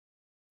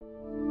Hi,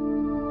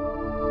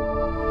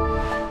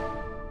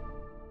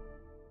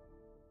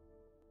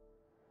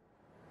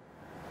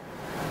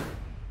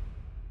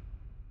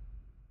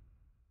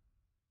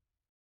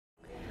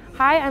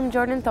 I'm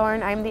Jordan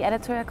Thorne. I'm the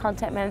editorial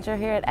content manager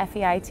here at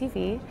FEI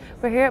TV.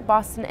 We're here at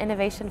Boston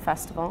Innovation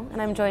Festival,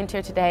 and I'm joined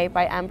here today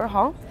by Amber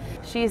Hall.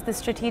 She is the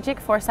strategic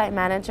Foresight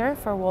manager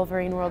for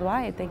Wolverine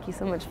Worldwide. Thank you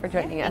so much for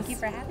joining us. Thank you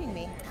for having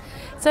me.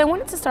 So I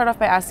wanted to start off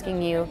by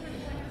asking you,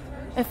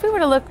 if we were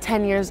to look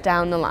 10 years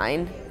down the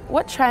line,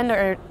 what trend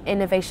or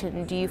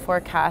innovation do you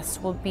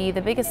forecast will be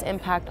the biggest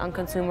impact on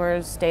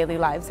consumers' daily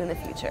lives in the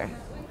future?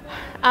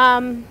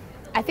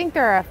 I think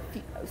there are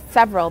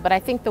several, but I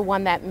think the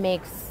one that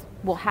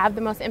will have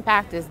the most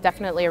impact is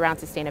definitely around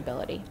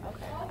sustainability.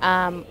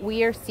 Okay.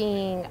 We are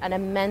seeing an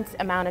immense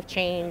amount of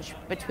change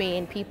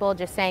between people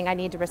just saying I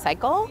need to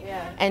recycle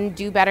and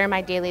do better in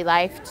my daily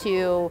life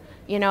to,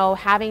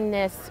 having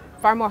this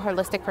far more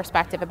holistic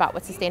perspective about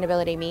what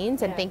sustainability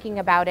means and thinking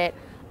about it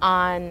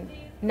on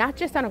not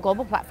just on a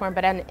global platform,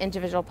 but on an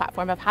individual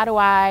platform of how do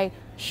I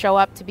show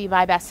up to be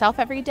my best self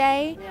every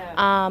day,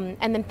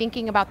 and then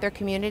thinking about their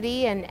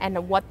community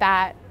and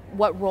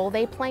what role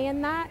they play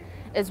in that,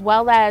 as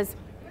well as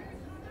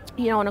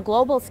on a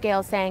global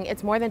scale saying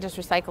it's more than just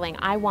recycling.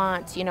 I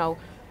want,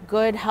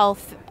 good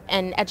health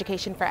and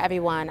education for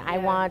everyone. I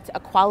want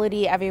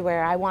equality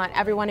everywhere. I want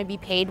everyone to be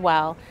paid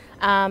well.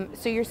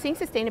 So you're seeing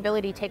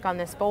sustainability take on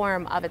this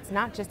form of it's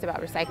not just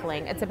about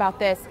recycling. It's about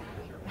this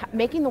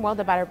making the world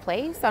a better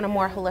place on a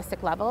more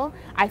holistic level.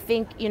 I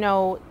think,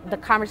 the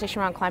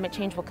conversation around climate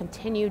change will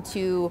continue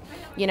to,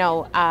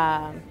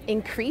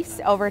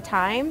 increase over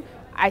time.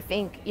 I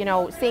think,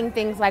 seeing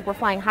things like we're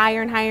flying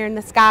higher and higher in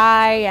the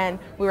sky and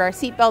we wear our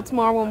seatbelts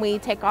more when we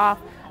take off,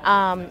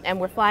 and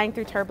we're flying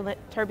through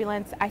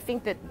turbulence. I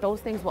think that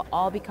those things will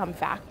all become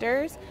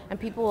factors and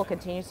people will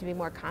continue to be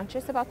more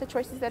conscious about the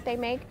choices that they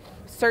make.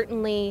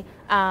 Certainly,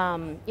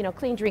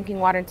 clean drinking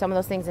water and some of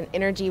those things and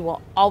energy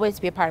will always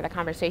be a part of the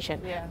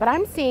conversation. But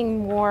I'm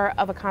seeing more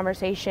of a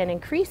conversation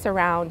increase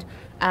around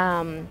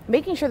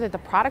making sure that the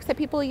products that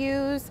people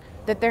use,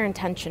 that they're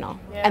intentional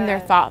and they're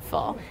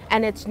thoughtful.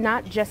 And it's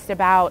not just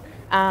about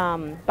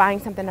buying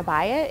something to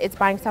buy it, it's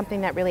buying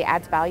something that really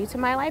adds value to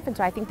my life. And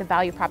so I think the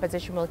value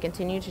proposition will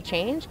continue to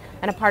change,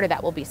 and a part of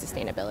that will be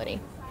sustainability.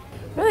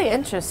 Really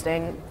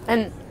interesting.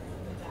 And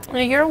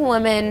you're a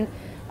woman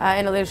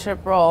in a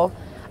leadership role,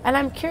 and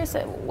I'm curious,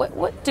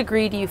 what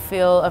degree do you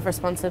feel of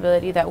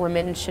responsibility that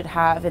women should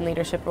have in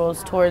leadership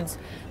roles towards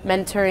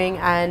mentoring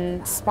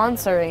and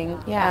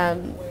sponsoring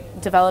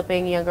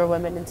developing younger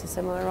women into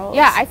similar roles?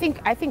 Yeah, I think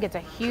it's a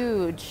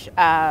huge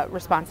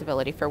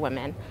responsibility for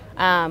women.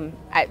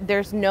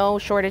 There's no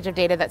shortage of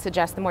data that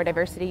suggests the more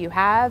diversity you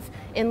have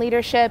in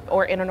leadership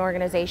or in an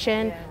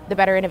organization, the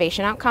better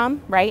innovation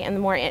outcome, right? And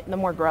the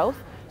more growth.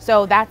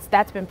 So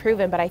that's been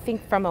proven, but I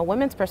think from a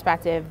women's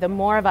perspective, the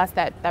more of us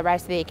that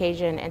rise to the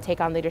occasion and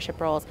take on leadership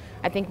roles,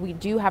 I think we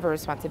do have a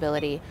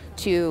responsibility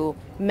to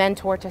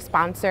mentor, to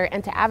sponsor,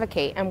 and to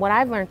advocate. And what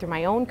I've learned through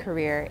my own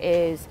career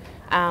is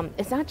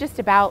it's not just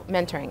about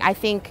mentoring. I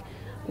think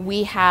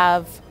we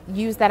have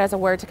used that as a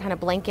word to kind of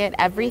blanket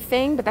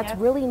everything, but that's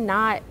really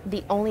not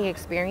the only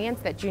experience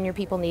that junior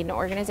people need in an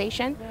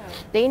organization.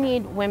 They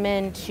need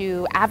women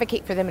to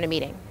advocate for them in a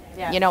meeting.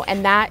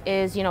 And that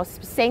is,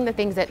 saying the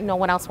things that no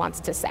one else wants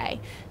to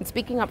say and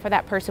speaking up for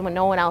that person when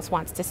no one else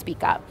wants to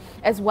speak up,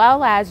 as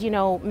well as,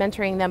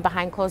 mentoring them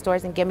behind closed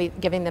doors and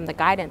giving them the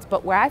guidance.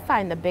 But where I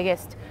find the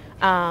biggest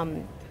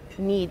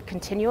need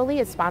continually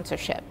is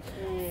sponsorship.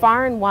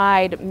 Far and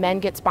wide, men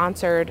get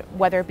sponsored,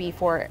 whether it be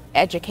for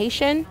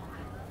education,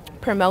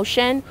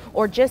 promotion,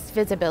 or just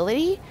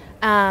visibility,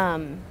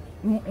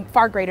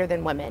 far greater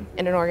than women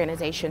in an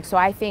organization. So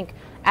I think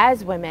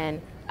as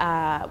women,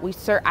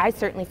 I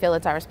certainly feel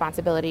it's our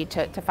responsibility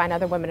to find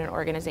other women in an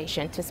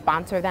organization, to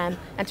sponsor them,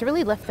 and to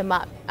really lift them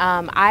up.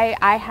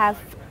 I have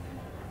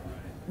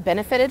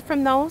benefited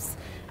from those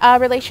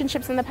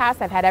relationships in the past.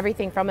 I've had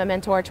everything from a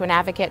mentor to an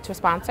advocate to a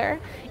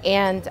sponsor,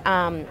 and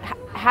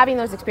having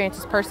those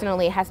experiences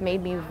personally has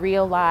made me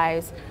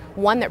realize,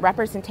 one, that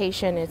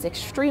representation is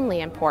extremely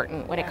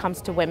important when it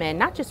comes to women,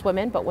 not just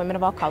women, but women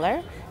of all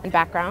color and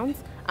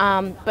backgrounds.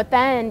 But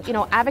then,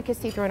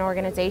 advocacy through an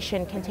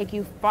organization can take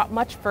you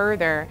much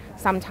further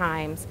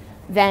sometimes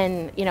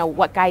than,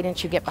 what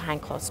guidance you get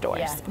behind closed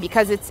doors.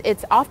 Because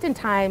it's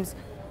oftentimes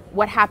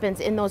what happens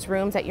in those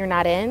rooms that you're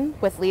not in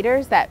with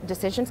leaders that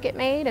decisions get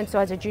made. And so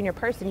as a junior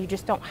person, you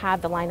just don't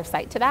have the line of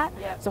sight to that.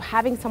 So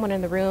having someone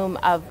in the room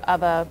of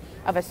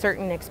a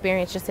certain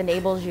experience just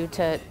enables you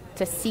to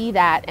see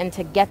that and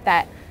to get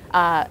that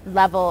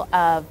level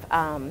of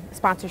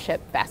sponsorship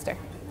faster.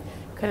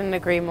 Couldn't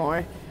agree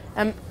more.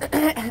 And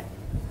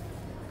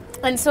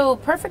so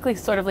perfectly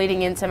sort of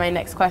leading into my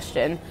next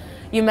question,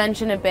 you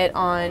mentioned a bit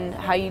on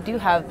how you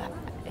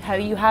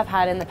have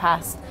had in the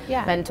past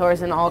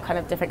mentors in all kind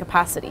of different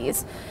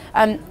capacities.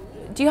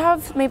 Do you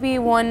have maybe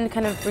one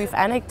kind of brief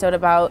anecdote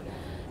about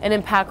an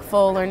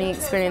impactful learning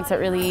experience that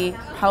really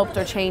helped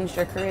or changed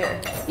your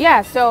career?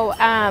 Yeah, so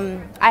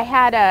I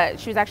had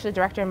she was actually a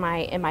director in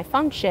my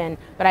function,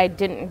 but I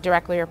didn't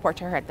directly report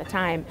to her at the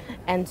time.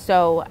 And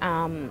so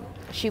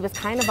she was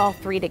kind of all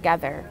three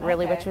together,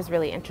 really, which was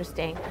really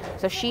interesting.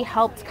 So she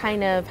helped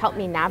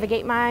me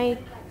navigate my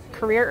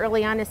career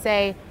early on to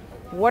say,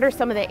 what are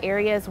some of the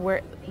areas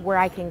where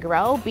I can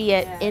grow, be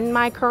it in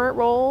my current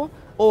role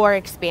or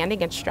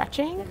expanding and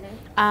stretching.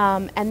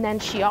 And then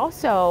she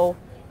also,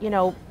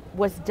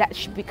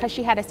 because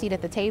she had a seat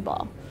at the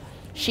table,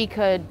 she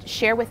could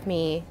share with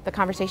me the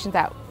conversations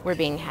that were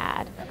being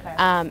had,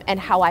 and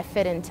how I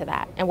fit into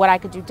that and what I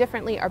could do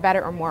differently or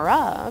better or more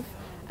of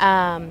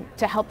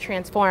to help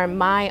transform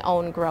my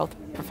own growth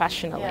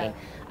professionally.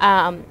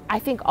 I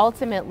think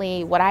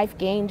ultimately what I've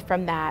gained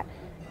from that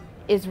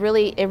is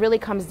it really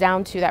comes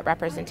down to that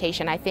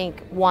representation. I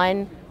think,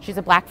 one, she's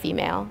a Black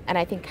female, and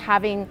I think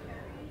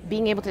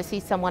being able to see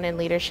someone in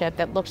leadership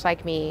that looks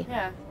like me,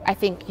 I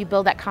think you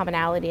build that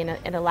commonality, and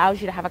it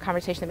allows you to have a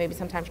conversation that maybe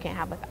sometimes you can't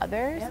have with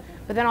others.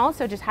 But then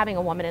also just having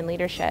a woman in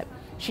leadership,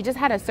 she just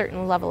had a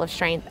certain level of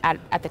strength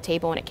at the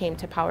table when it came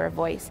to power of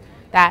voice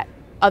that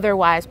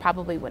otherwise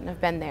probably wouldn't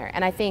have been there.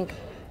 And I think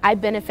I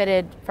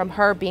benefited from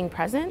her being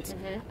present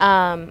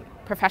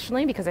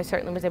professionally, because I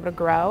certainly was able to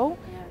grow.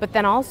 But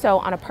then also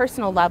on a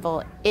personal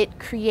level, it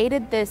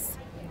created this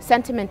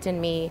sentiment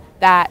in me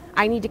that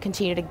I need to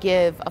continue to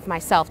give of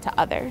myself to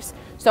others.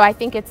 So I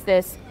think it's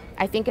this,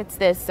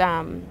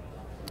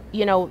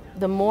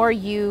 the more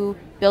you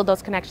build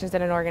those connections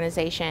in an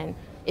organization,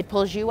 it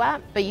pulls you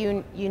up, but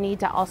you need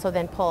to also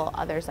then pull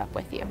others up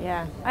with you.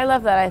 Yeah, I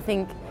love that. I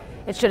think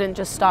it shouldn't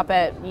just stop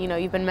at,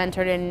 you've been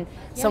mentored and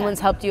someone's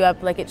helped you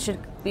up. Like, it should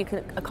be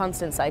a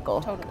constant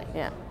cycle. Totally.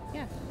 Yeah.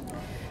 Yeah.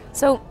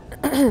 So,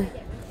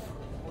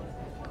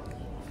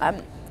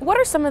 what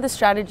are some of the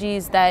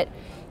strategies that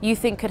you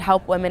think could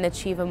help women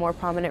achieve a more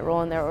prominent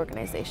role in their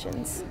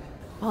organizations?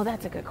 Oh,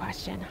 that's a good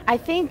question. I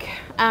think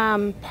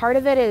part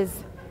of it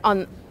is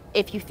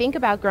if you think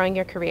about growing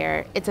your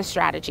career, it's a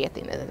strategy at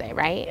the end of the day,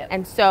 right? Yep.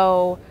 And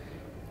so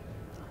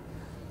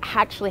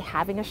actually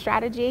having a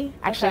strategy,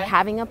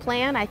 having a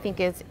plan, I think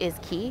is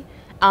key.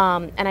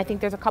 And I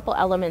think there's a couple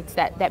elements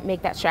that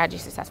make that strategy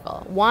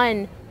successful.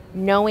 One,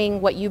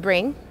 knowing what you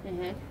bring,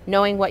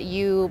 knowing what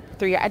you,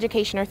 through your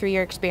education or through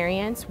your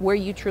experience, where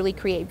you truly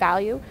create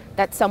value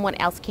that someone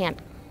else can't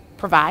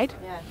provide.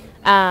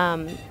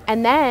 And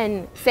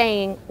then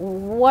saying,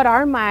 what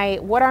are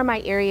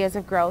my areas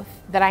of growth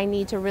that I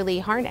need to really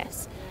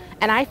harness?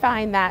 And I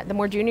find that the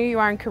more junior you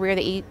are in career,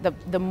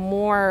 the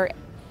more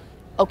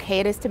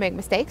okay it is to make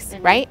mistakes,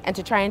 right? And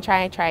to try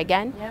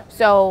again.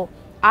 So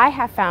I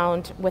have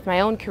found with my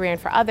own career and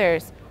for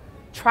others,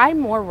 try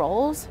more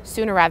roles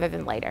sooner rather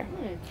than later.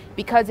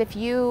 Because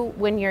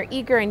when you're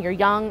eager and you're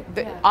young,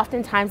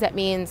 oftentimes that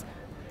means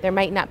there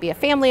might not be a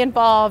family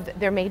involved,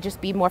 there may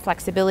just be more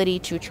flexibility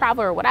to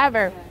travel or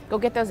whatever. Go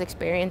get those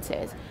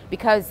experiences.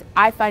 Because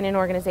I find in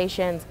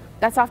organizations,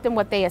 that's often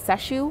what they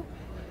assess you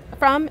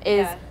from,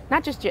 is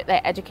not just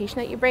the education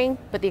that you bring,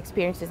 but the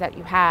experiences that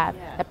you have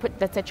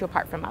that set you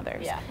apart from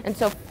others. And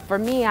so for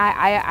me,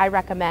 I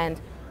recommend,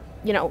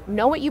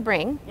 know what you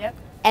bring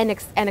and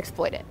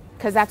exploit it,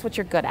 because that's what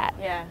you're good at.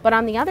 But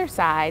on the other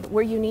side,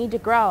 where you need to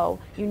grow,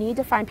 you need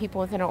to find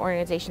people within an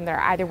organization that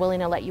are either willing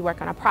to let you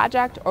work on a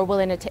project or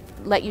willing to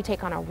let you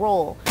take on a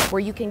role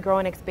where you can grow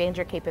and expand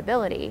your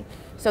capability,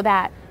 so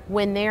that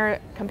when they're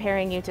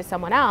comparing you to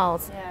someone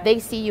else, they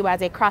see you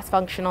as a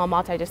cross-functional,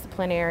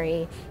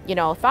 multidisciplinary,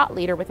 thought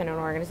leader within an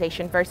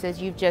organization,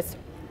 versus you've just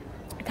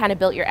kind of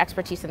built your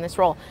expertise in this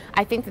role.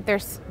 I think that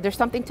there's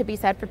something to be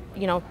said for,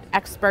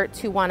 experts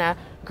who want to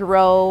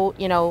grow,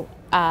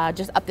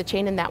 just up the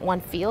chain in that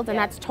one field, and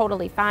that's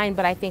totally fine.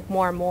 But I think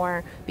more and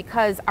more,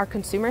 because our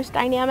consumer's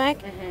dynamic,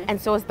 and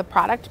so is the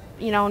product,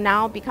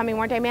 now becoming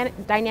more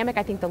dynamic,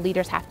 I think the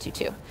leaders have to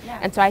too.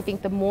 And so I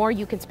think the more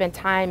you can spend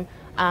time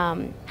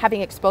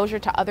having exposure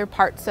to other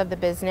parts of the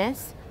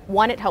business,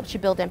 one, it helps you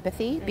build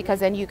empathy, because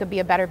then you could be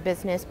a better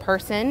business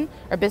person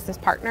or business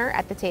partner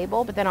at the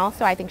table. But then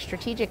also, I think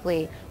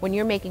strategically, when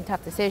you're making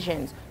tough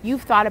decisions,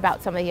 you've thought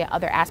about some of the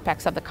other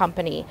aspects of the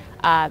company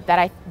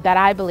that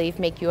I believe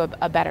make you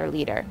a better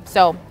leader.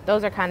 So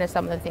those are kind of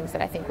some of the things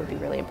that I think would be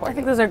really important. I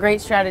think those are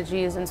great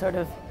strategies, and sort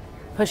of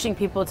pushing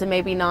people to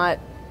maybe not,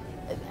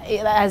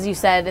 as you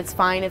said, it's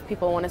fine if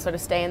people want to sort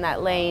of stay in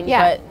that lane,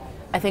 but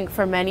I think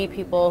for many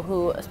people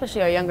who,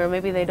 especially are younger,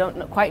 maybe they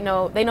don't quite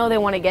know, they know they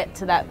want to get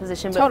to that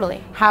position, but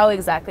how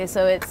exactly?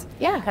 So it's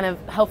kind of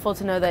helpful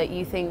to know that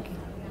you think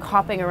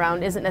hopping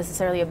around isn't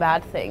necessarily a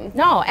bad thing.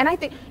 No, and I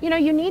think,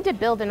 you need to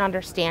build an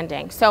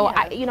understanding. So,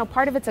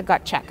 part of it's a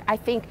gut check. I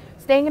think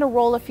staying in a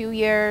role a few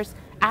years,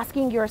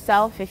 asking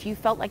yourself if you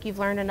felt like you've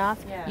learned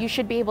enough, you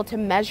should be able to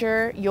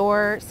measure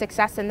your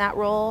success in that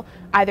role,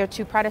 either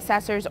to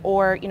predecessors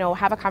or,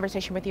 have a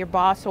conversation with your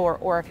boss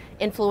or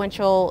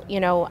influential,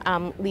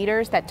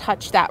 leaders that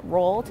touch that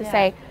role to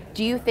say,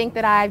 do you think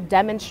that I've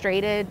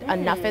demonstrated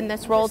enough in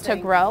this role to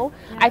grow?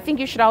 I think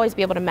you should always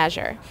be able to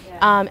measure.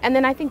 And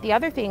then I think the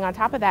other thing on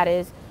top of that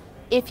is,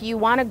 if you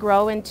want to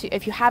grow into,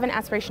 if you have an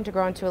aspiration to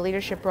grow into a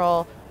leadership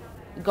role,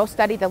 go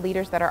study the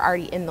leaders that are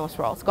already in those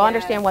roles. Go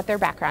understand what their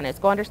background is.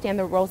 Go understand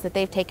the roles that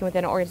they've taken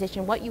within an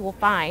organization. What you will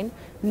find,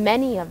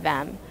 many of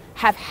them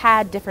have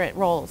had different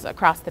roles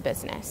across the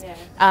business.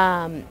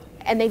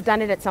 And they've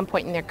done it at some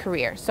point in their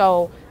career.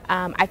 So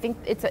I think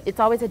it's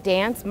always a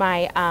dance.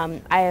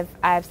 I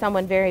have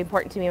someone very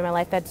important to me in my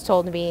life that's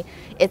told me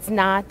it's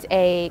not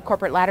a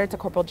corporate ladder,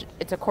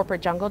 it's a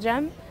corporate jungle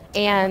gym.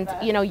 And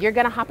you know, you're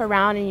gonna hop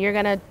around and you're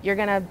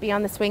gonna be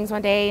on the swings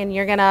one day, and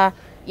you're gonna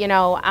be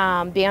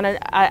on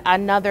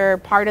another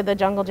part of the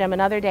jungle gym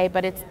another day.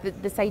 But it's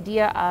this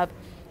idea of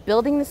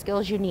building the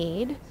skills you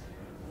need,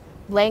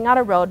 laying out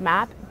a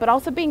roadmap, but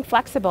also being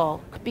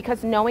flexible,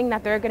 because knowing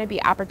that there are going to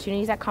be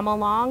opportunities that come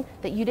along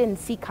that you didn't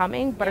see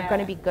coming but are going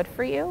to be good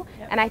for you.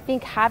 And I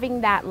think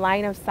having that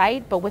line of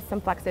sight but with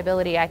some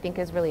flexibility, I think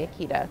is really a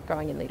key to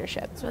growing in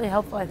leadership. It's really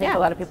helpful. I think a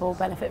lot of people will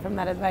benefit from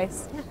that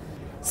advice.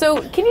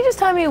 So can you just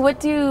tell me, what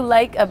do you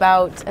like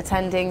about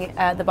attending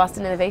the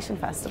Boston Innovation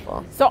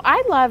Festival? So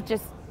I love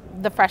just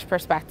the fresh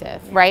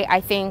perspective, right?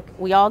 I think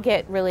we all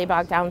get really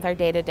bogged down with our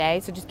day-to-day,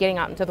 so just getting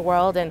out into the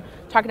world and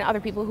talking to other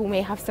people who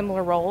may have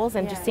similar roles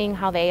and just seeing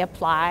how they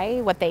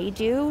apply what they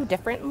do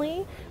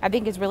differently, I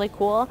think is really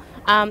cool.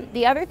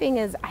 The other thing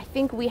is, I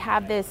think we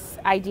have this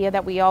idea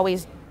that we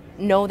always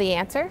know the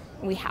answer,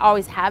 we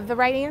always have the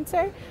right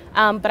answer,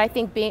 but I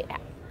think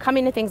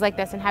coming to things like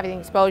this and having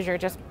exposure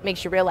just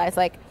makes you realize,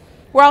 like,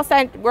 we're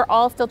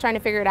all still trying to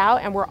figure it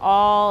out, and we're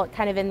all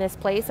kind of in this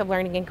place of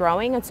learning and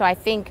growing. And so I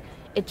think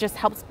it just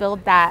helps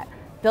build that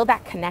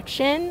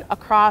connection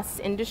across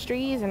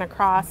industries and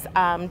across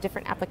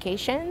different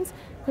applications,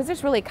 because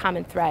there's really a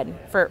common thread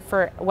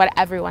for what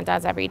everyone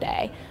does every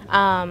day.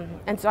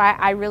 And so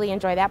I really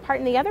enjoy that part.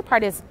 And the other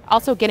part is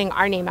also getting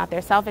our name out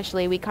there.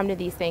 Selfishly, we come to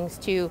these things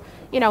to,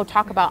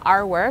 talk about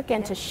our work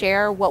and to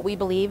share what we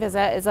believe is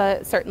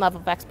a certain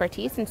level of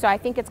expertise. And so I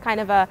think it's kind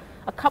of a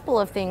couple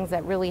of things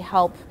that really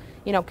help,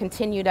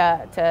 continue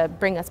to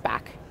bring us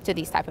back to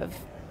these type of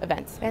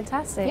events.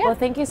 Fantastic. Well,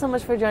 thank you so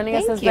much for joining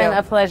us. It's been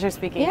a pleasure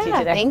speaking to you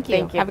today. Thank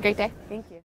you. Have a great day. Thank you.